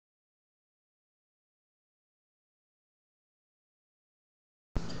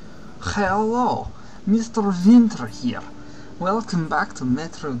Hello, Mr. Winter here. Welcome back to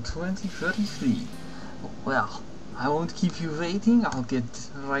Metro 2033. Well, I won't keep you waiting, I'll get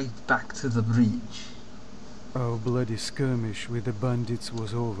right back to the bridge. Our bloody skirmish with the bandits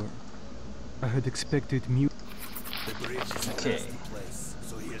was over. I had expected The bridge is a nasty place,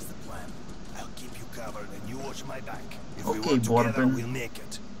 so here's the plan. I'll keep you covered and you watch my back. If we work together, Bourbon. we'll make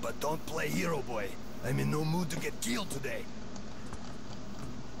it. But don't play hero boy. I'm in no mood to get killed today.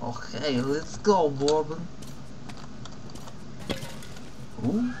 Okay, let's go, Bourbon.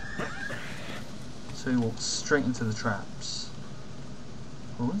 Ooh. So he walks straight into the traps.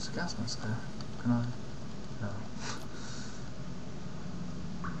 Oh, there's a gas mask there. Can I? No.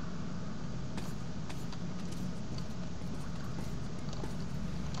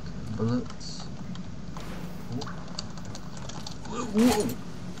 Okay, bullets. Whoa. Whoa.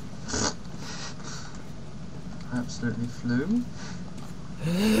 Absolutely flew.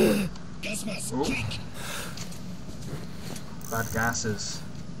 Gas mask. Oh. Bad gases.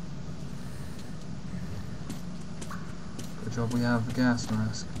 Good job we have the gas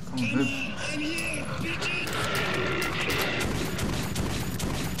mask. Come on, dude. I'm here, bitches.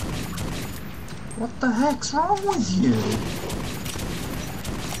 What the heck's wrong with you?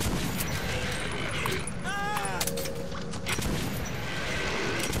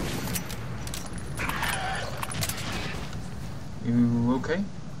 You okay?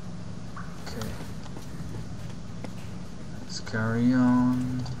 Okay. Let's carry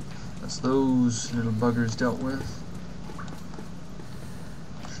on. That's those little buggers dealt with.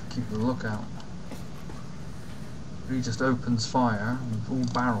 Should keep a lookout. He just opens fire with all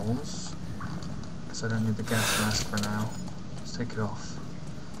barrels. Guess I don't need the gas mask for now. Let's take it off.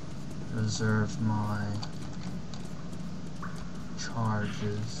 Reserve my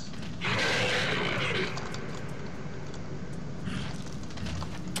charges.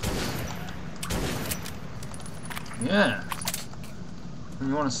 Yeah. When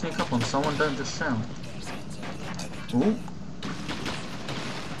you want to sneak up on someone, don't just shout. Ooh.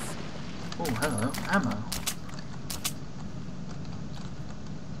 Oh, hello. Ammo.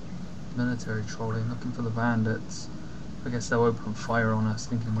 Military trolling, looking for the bandits. I guess they'll open fire on us,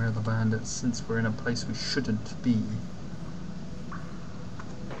 thinking we're the bandits, since we're in a place we shouldn't be.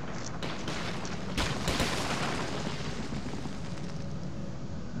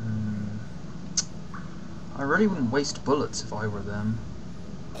 I really wouldn't waste bullets if I were them.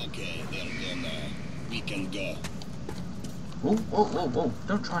 Okay, they're gone now. We can go. Whoa, whoa, whoa, whoa.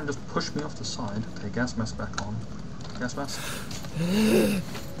 Don't try and just push me off the side. Okay, gas mask back on. Gas mask. Here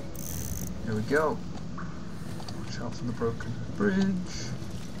we go. Watch out for the broken bridge.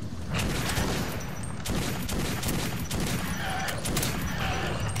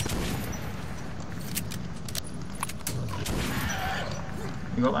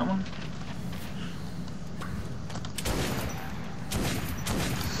 You got that one?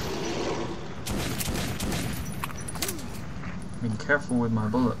 Being careful with my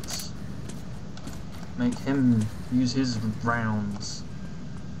bullets. Make him use his rounds.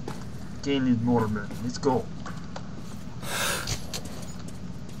 Gain his Bourbon. Let's go.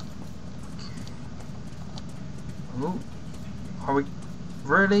 Oh, are we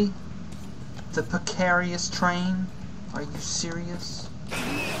really? The precarious train? Are you serious?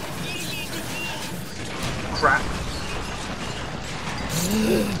 Crap.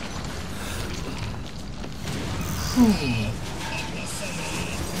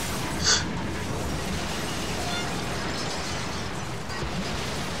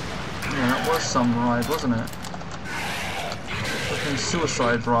 Yeah, that was some ride, wasn't it? Fucking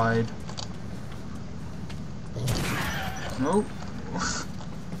suicide ride. Nope.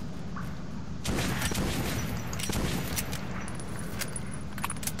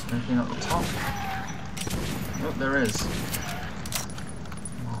 Anything at the top? Nope, there is.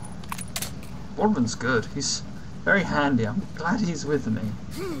 Bourbon's good. He's very handy. I'm glad he's with me.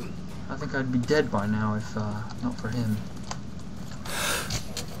 I think I'd be dead by now if not for him.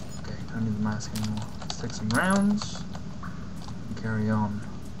 Okay, don't need the mask anymore. Let's take some rounds and carry on.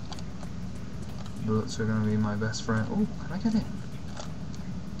 Bullets are going to be my best friend. Oh, can I get in?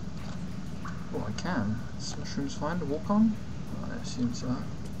 Oh, I can. Is mushrooms fine to walk on? I assume so.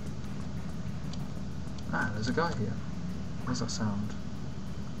 Ah, there's a guy here. What does that sound?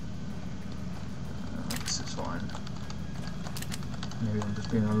 This is fine. Maybe I'm just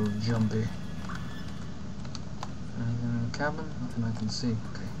being a little jumpy. Anything in the cabin? Nothing I can see.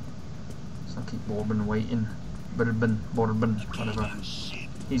 Okay. So I'll keep Bourbon waiting. Bourbon, whatever.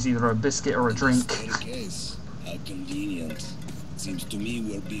 He's either a biscuit or a drink. Staircase. How convenient. Seems to me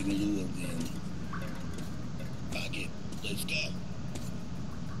we're being lured in. Pack it. Let's go.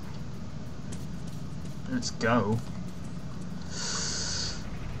 Let's go.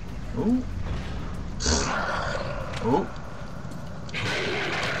 Ooh. Oh.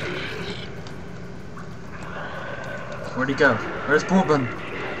 Where'd he go? Where's Bourbon?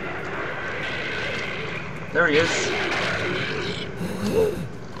 There he is.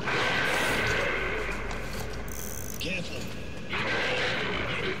 Careful.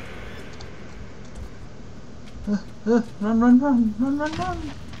 Run, run, run, run, run,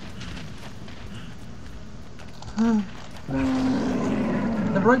 run.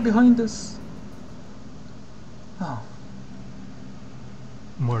 They're right behind us. Oh.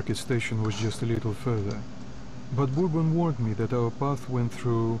 Market station was just a little further, but Bourbon warned me that our path went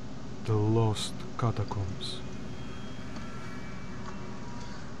through the lost catacombs.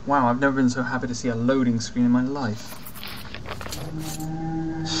 Wow, I've never been so happy to see a loading screen in my life.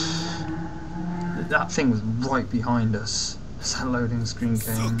 That thing was right behind us as that loading screen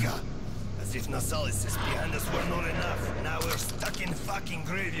came. Suka! As if Nasalis behind us were not enough. Now we're stuck in fucking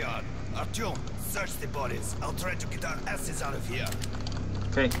graveyard. Artyom, search the bodies. I'll try to get our asses out of here.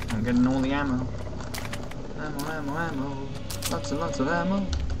 Okay, I'm getting all the ammo. Ammo, ammo, ammo. Lots and lots of ammo.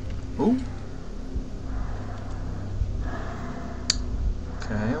 Ooh.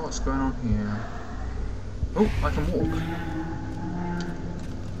 Okay, what's going on here? Oh, I can walk.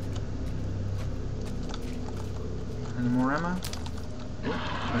 Any more ammo?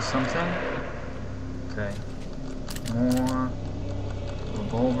 Oh, there's something. Okay. More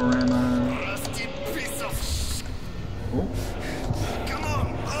revolver ammo. Rusty piece of sh**. Oh. Come on,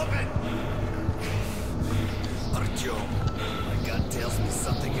 open! Artyom, my gut tells me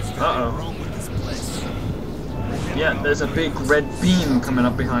something is very wrong with this place. Yeah, there's a big red beam coming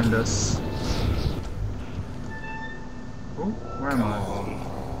up behind us. Oh, where am I?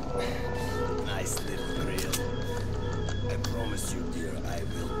 Nice little thrill. I promise you, dear, I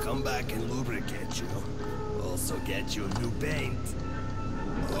will come back and lubricate you. Also get you new paint.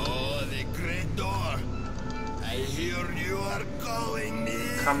 Oh, the great door. I hear you are calling me.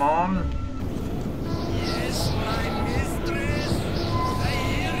 Come on. Yes, my mistress. I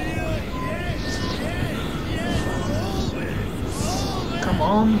hear you. Yes, always. Come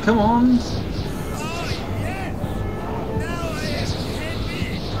on, come on. Oh, yes. Now I am happy.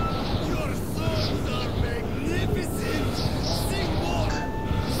 Your songs are magnificent. Sing more.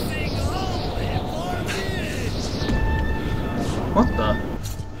 Sing only for me. What the?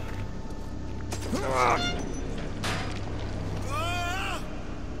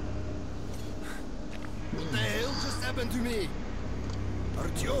 What the hell just happened to me?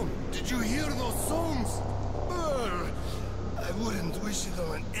 Artyom, did you hear those songs? I wouldn't wish it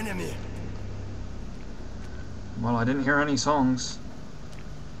on an enemy. Well, I didn't hear any songs,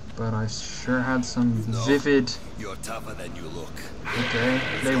 but I sure had some No. vivid. You're tougher than you look. Okay,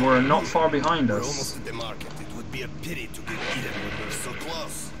 they were not far behind We're us. almost at the market. It would be a pity to get eaten when we're so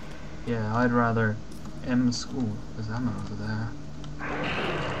close. Yeah, I'd rather school. There's ammo over there.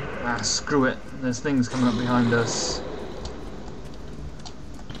 Ah, screw it. There's things coming up behind us.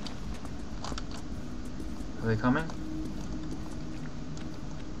 Are they coming?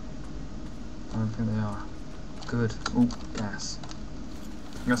 I don't think they are. Good. Oh, gas.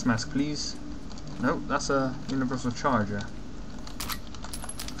 Gas mask, please. Nope, that's a universal charger.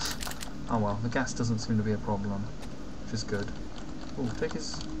 Oh well, the gas doesn't seem to be a problem, which is good. Oh, take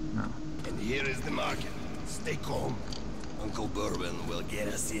his... no. And here is the market. Stay calm. Uncle Bourbon will get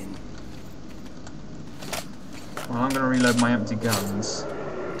us in. Well, I'm gonna reload my empty guns.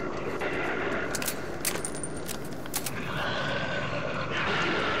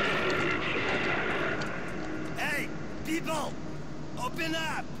 Hey, people! Open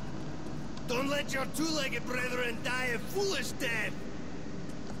up! Don't let your two-legged brethren die a foolish death!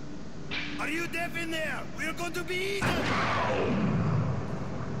 Are you deaf in there? We're going to be eaten!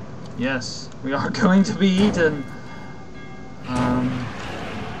 Yes, we are going to be eaten.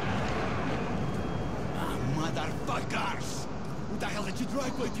 Motherfuckers! Who the hell did you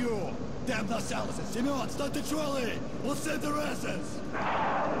drag with you? Damn Nasalis and Simeon, start the trolley! We'll send the rations!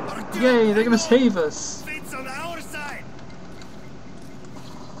 Yay, they're gonna save us. Fate's on our side!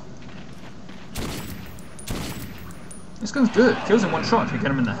 This gun's good. Kills in one shot if you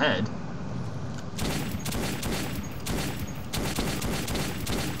get him in the head.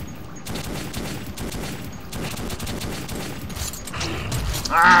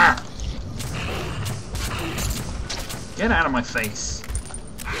 Ah! Get out of my face.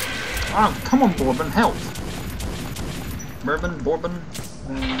 Oh, come on, Bourbon, help. Bourbon.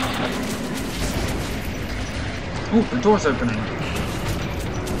 Oh, the door's opening.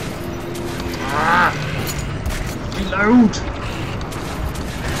 Ah! Reload!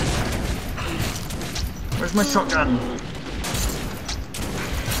 Where's my shotgun?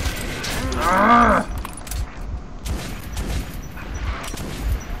 Ah!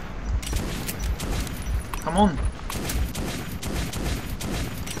 Come on.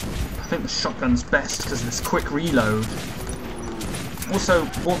 I think the shotgun's best because of this quick reload. Also,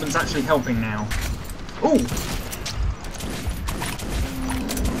 Bourbon's actually helping now. Ooh!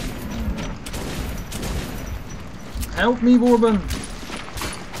 Help me, Bourbon!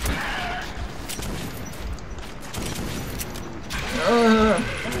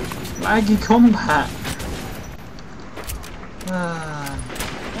 Laggy combat!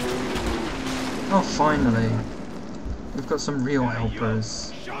 Oh, finally. We've got some real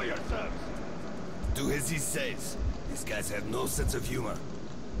helpers. Show yourselves! Do as he says. These guys have no sense of humor.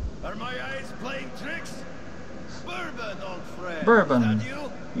 Are my eyes playing tricks? Bourbon, old friend. Bourbon. Is that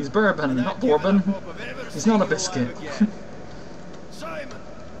you? He's Bourbon, not Bourbon. He's not a biscuit. Simon,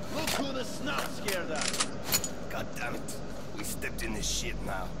 look who the snot scared at. God damn it. We stepped in this shit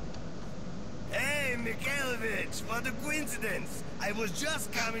now. Hey, Mikhailovich, what a coincidence. I was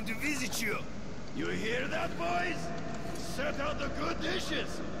just coming to visit you. You hear that, boys? Set out the good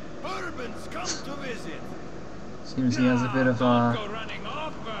dishes. Bourbon's come to visit. Seems he has a bit of Don't go running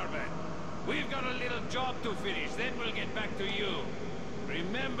off, Bourbon. We've got a little job to finish, then we'll get back to you.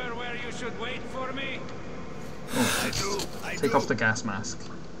 Remember where you should wait for me? I Take do. off the gas mask.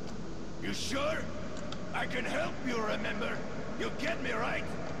 You sure? I can help you remember. You get me right?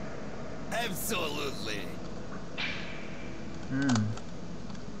 Absolutely.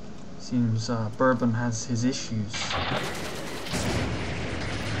 Seems Bourbon has his issues.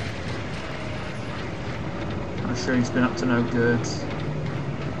 I'm sure he's been up to no good.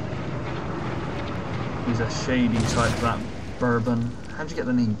 He's a shady type, that Bourbon. How'd you get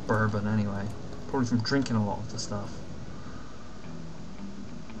the name Bourbon anyway? Probably from drinking a lot of the stuff.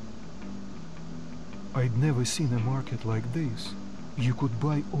 I'd never seen a market like this. You could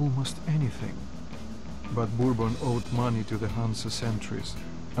buy almost anything. But Bourbon owed money to the Hansa sentries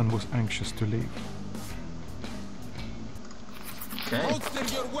and was anxious to leave. Okay.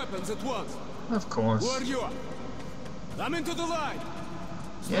 Holster your weapons at once. Of course. Who are you? I'm into the line.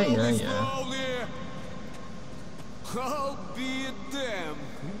 Yeah. Slowly. I'll be damned.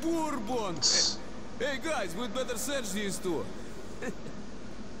 Bourbon. Hey guys, we'd better search these two.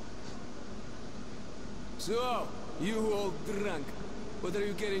 So, you all drunk. What are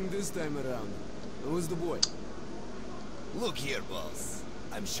you carrying this time around? And who's the boy? Look here, boss.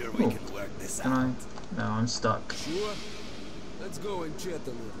 I'm sure we Oh. can work this Can out. I? No, I'm stuck. Sure? Let's go and chat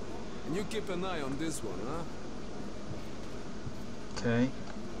a little. And you keep an eye on this one, huh? Okay.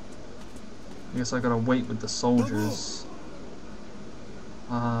 I guess I gotta wait with the soldiers.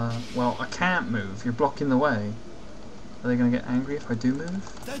 Well, I can't move. You're blocking the way. Are they gonna get angry if I do move?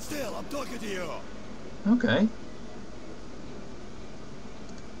 Stand still, I'm talking to you. Okay.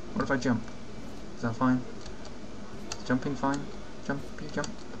 What if I jump? Is that fine? Is jumping fine? Jump, you jump.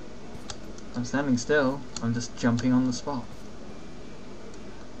 I'm standing still. I'm just jumping on the spot.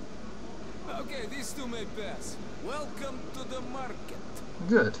 Okay, these two may pass. Welcome to the market.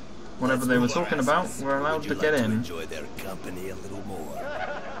 Good. Whatever Let's they were move our talking about, asses. we're allowed Would you to get like in. enjoy their company a little more.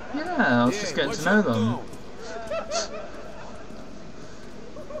 Yeah, I was just Hey, getting watch to know your them. tone.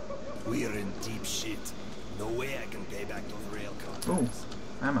 We're in deep shit. No way I can pay back those rail Ooh, contracts.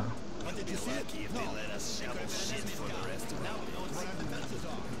 ammo. When did you see it? Lucky if they let us shovel shit for the rest of it.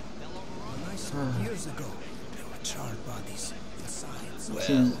 Years ago, there were charred bodies inside. Well,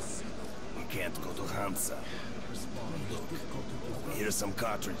 Seems- we can't go to Hansa. Look, here's some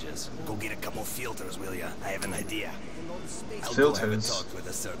cartridges. Go get a couple filters, will ya? I have an idea. I'll go have a Filters? talk with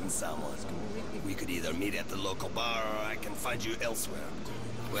a certain someone. We could either meet at the local bar or I can find you elsewhere.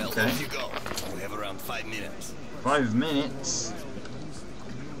 Well, Okay. off you go. We have around 5 minutes. 5 minutes?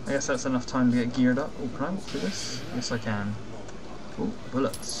 I guess that's enough time to get geared up. Oh, can I walk through this? Yes, I can. Oh,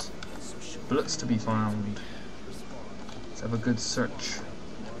 bullets. Bullets to be found. Let's have a good search.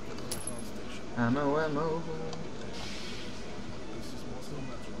 Ammo.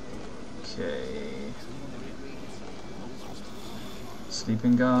 Okay.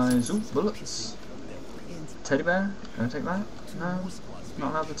 Sleeping guys. Ooh, bullets. Teddy bear? Can I take that? No?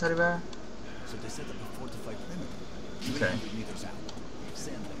 Not have the teddy bear? So they set up a fortified perimeter. Okay. Meters out.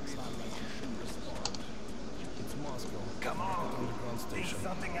 Sandbags. It's Moscow. Come on, dig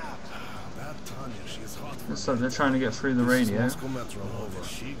something out. Bad Tanya, she's hot. Looks like they're trying to get through the radio. Metro over.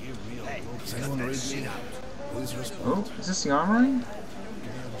 She give me a Hey, low cut that shit out. Who's responsible? Oh, is this the armory?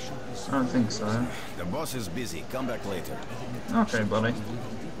 I don't think so. The boss is busy. Come back later. Okay, buddy.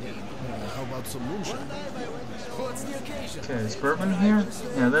 How about some moonshine? What's the occasion? Okay, is Bourbon here?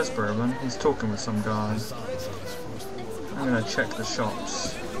 Yeah, there's Bourbon. He's talking with some guy. I'm gonna check the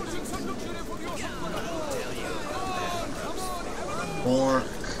shops. Pork.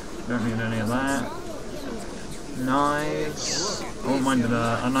 Don't need any of that. Knives. I wouldn't mind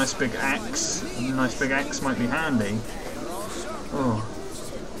a nice big axe. A nice big axe might be handy. Oh.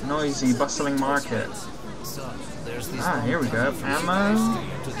 Noisy, bustling market. Ah, here we go. Ammo.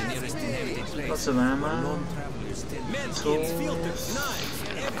 Lots of ammo. Tools.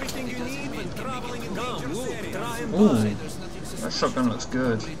 Ooh, that shotgun looks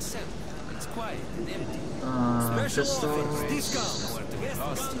good. Pistols.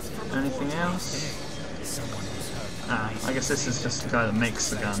 Anything else? Ah, I guess this is just the guy that makes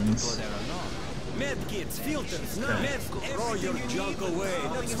the guns. Medkits, filters, Okay. throw your junk away.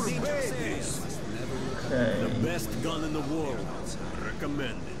 That's for babies. Okay. The best gun in the world.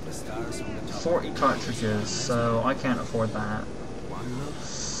 Recommended. 40 cartridges, so I can't afford that.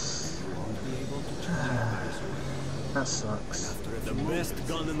 That sucks. The best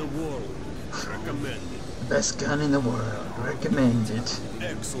gun in the world. Recommended. Best gun in the world. Recommended.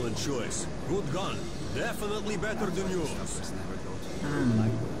 Excellent choice. Good gun. Definitely better than yours. I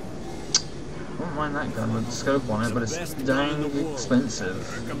don't mind that gun with the scope on it, but it's dang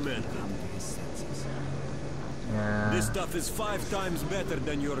expensive. Recommended. Yeah. This stuff is 5 times better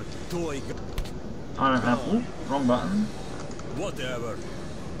than your toy gun. I don't have. Ooh, wrong button. Whatever.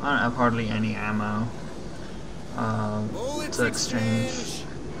 I don't have hardly any ammo to exchange.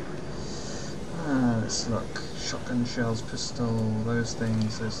 Let's look. Shotgun shells, pistol, those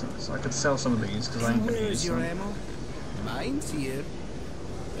things. Those things. I could sell some of these because I ain't gonna use them. ammo? Mine's here.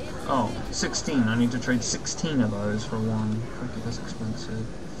 Oh, 16. I need to trade 16 of those for one. Okay, that's expensive.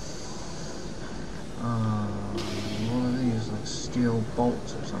 What are these? Like steel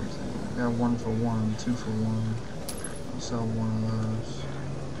bolts or something. I got 1 for 1, 2 for 1. I'll sell one of those.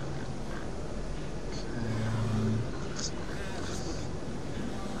 Okay.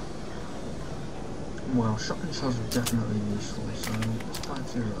 Well, shotgun shells are definitely useful, so let's buy a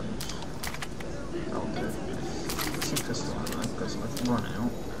few of those. That'll do. Some pistol ammo because I've run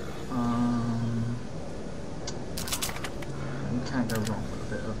out. You can't go wrong with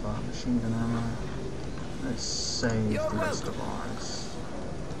a bit of machine gun ammo. Let's save the rest of ours.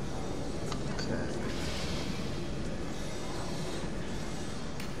 Okay.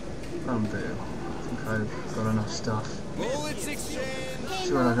 That'll do. I think I've got enough stuff. Bullets exchange.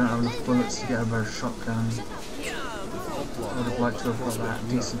 Sure, I don't have enough bullets to get a better shotgun. I would have liked to have got that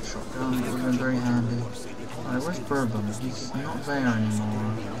decent shotgun. It would have been very handy. Alright, where's Bourbon? He's not there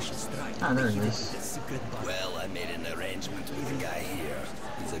anymore. Ah, there he is. Well, I made an arrangement with the guy here.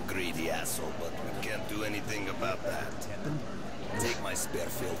 He's a greedy asshole, but we can't do anything about that. Take my spare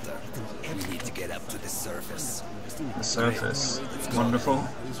filter. We need to get up to the surface. The surface. Wonderful.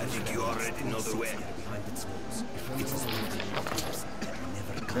 I think you already know the way.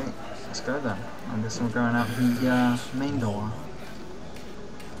 Okay, let's go then. I guess we're going out the main door.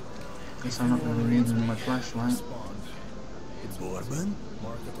 Guess I'm not going to be needing my flashlight. Bourbon?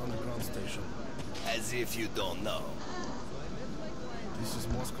 Market underground station. As if you don't know. This is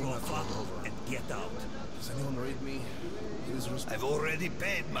Moscow. Go fuck and get out. Does anyone read me? Please respond. I've already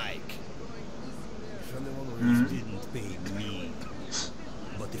paid Mike. If anyone reads You didn't pay me.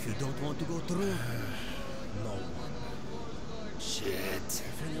 But if you don't want to go through, no one. Shit.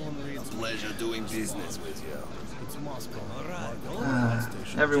 If anyone A reads me, pleasure doing business with you. it's Moscow.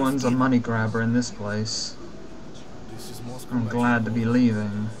 Everyone's a money grabber in this place. This is Moscow. I'm glad to be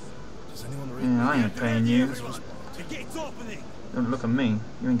leaving. Does anyone read Yeah, I ain't paying you. The gate's opening. Don't look at me.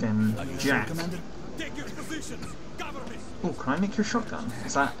 You ain't getting jack. Take your positions. Cover me. Oh, can I nick your shotgun?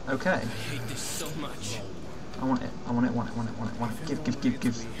 Is that okay? I hate this so much. I want it. I want it. Want it. Want it. Want it. Want it.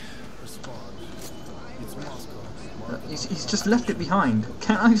 Give. Respond. It's Moscow. He's just left it behind.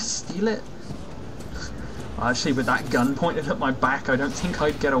 Can't I just steal it? Actually, with that gun pointed at my back, I don't think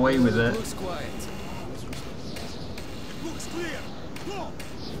I'd get away with it. Looks quiet. Looks clear. Go.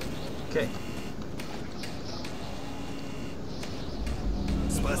 Okay.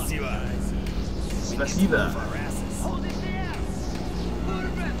 Spasiba. Spasiba. Hold it there!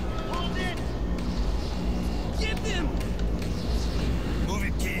 Bourbon, hold it! Get them! Move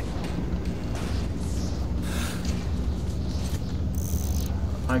it, kid.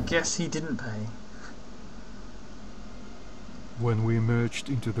 I guess he didn't pay. When we emerged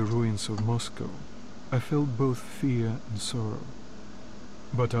into the ruins of Moscow, I felt both fear and sorrow.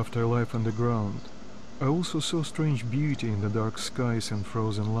 But after life underground, I also saw strange beauty in the dark skies and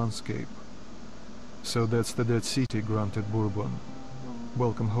frozen landscape. So that's the dead city granted Bourbon.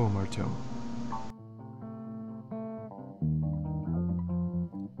 Welcome home, Artyom.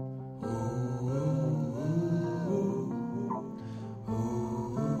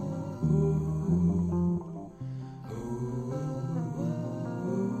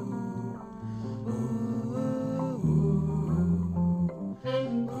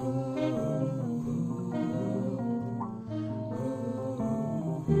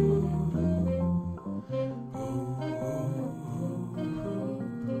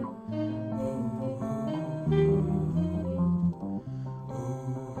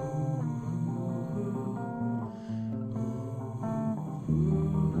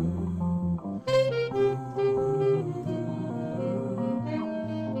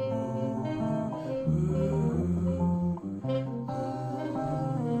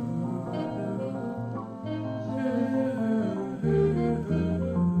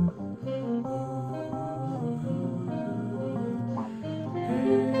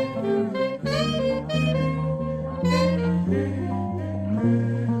 you.